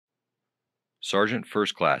Sergeant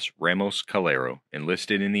First Class Ramos Calero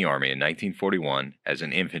enlisted in the Army in 1941 as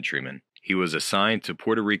an infantryman. He was assigned to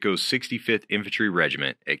Puerto Rico's 65th Infantry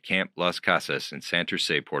Regiment at Camp Las Casas in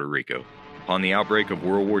Santurce, Puerto Rico. Upon the outbreak of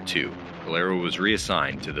World War II, Calero was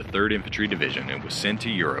reassigned to the 3rd Infantry Division and was sent to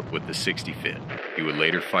Europe with the 65th. He would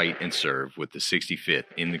later fight and serve with the 65th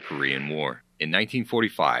in the Korean War. In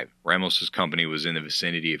 1945, Ramos's company was in the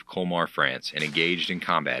vicinity of Colmar, France, and engaged in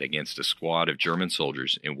combat against a squad of German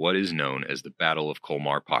soldiers in what is known as the Battle of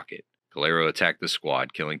Colmar Pocket. Calero attacked the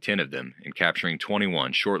squad, killing 10 of them and capturing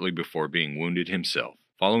 21 shortly before being wounded himself.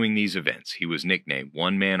 Following these events, he was nicknamed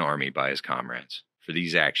One-Man Army by his comrades. For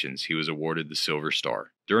these actions, he was awarded the Silver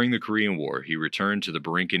Star. During the Korean War, he returned to the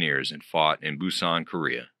Burinkineers and fought in Busan,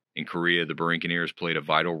 Korea. In Korea, the Burinkineers played a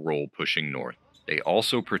vital role pushing north. They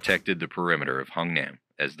also protected the perimeter of Hungnam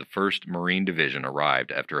as the 1st Marine Division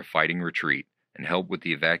arrived after a fighting retreat and helped with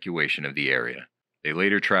the evacuation of the area. They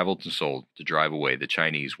later traveled to Seoul to drive away the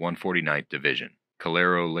Chinese 149th Division.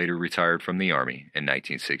 Calero later retired from the Army in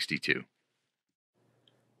 1962.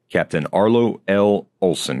 Captain Arlo L.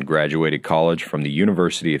 Olson graduated college from the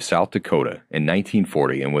University of South Dakota in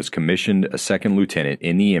 1940 and was commissioned a second lieutenant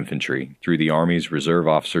in the infantry through the Army's Reserve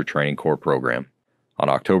Officer Training Corps program. On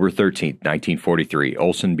October 13, 1943,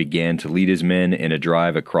 Olson began to lead his men in a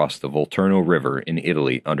drive across the Volturno River in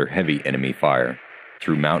Italy under heavy enemy fire.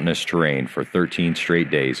 Through mountainous terrain for 13 straight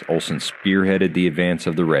days, Olson spearheaded the advance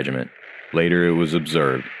of the regiment. Later it was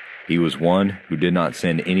observed, he was one who did not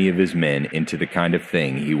send any of his men into the kind of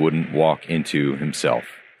thing he wouldn't walk into himself.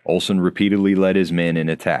 Olson repeatedly led his men in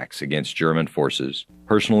attacks against German forces,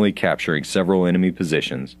 personally capturing several enemy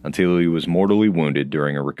positions until he was mortally wounded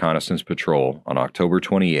during a reconnaissance patrol on October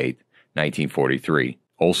 28, 1943.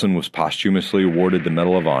 Olson was posthumously awarded the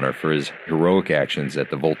Medal of Honor for his heroic actions at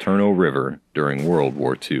the Volturno River during World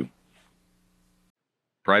War II.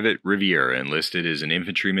 Private Riviera enlisted as an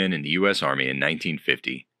infantryman in the U.S. Army in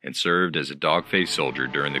 1950 and served as a Dogface Soldier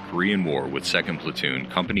during the Korean War with 2nd Platoon,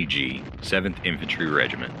 Company G, 7th Infantry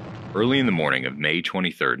Regiment. Early in the morning of May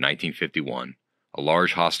 23, 1951, a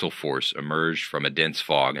large hostile force emerged from a dense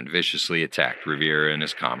fog and viciously attacked Riviera and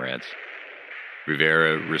his comrades.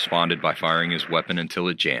 Riviera responded by firing his weapon until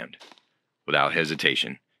it jammed. Without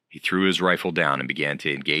hesitation, he threw his rifle down and began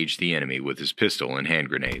to engage the enemy with his pistol and hand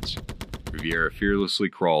grenades. Riviera fearlessly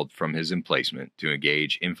crawled from his emplacement to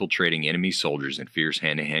engage infiltrating enemy soldiers in fierce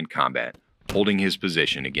hand-to-hand combat, holding his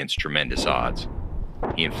position against tremendous odds.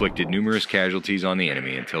 He inflicted numerous casualties on the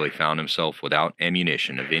enemy until he found himself without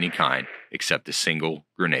ammunition of any kind except a single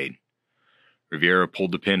grenade. Riviera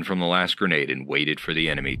pulled the pin from the last grenade and waited for the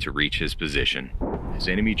enemy to reach his position. As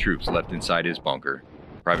enemy troops left inside his bunker,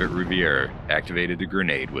 Private Riviera activated the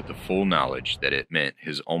grenade with the full knowledge that it meant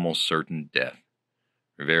his almost certain death.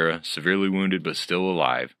 Riviera, severely wounded but still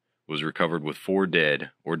alive, was recovered with 4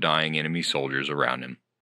 dead or dying enemy soldiers around him.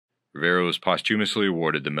 Riviera was posthumously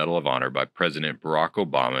awarded the Medal of Honor by President Barack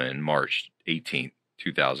Obama on March 18,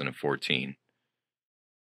 2014.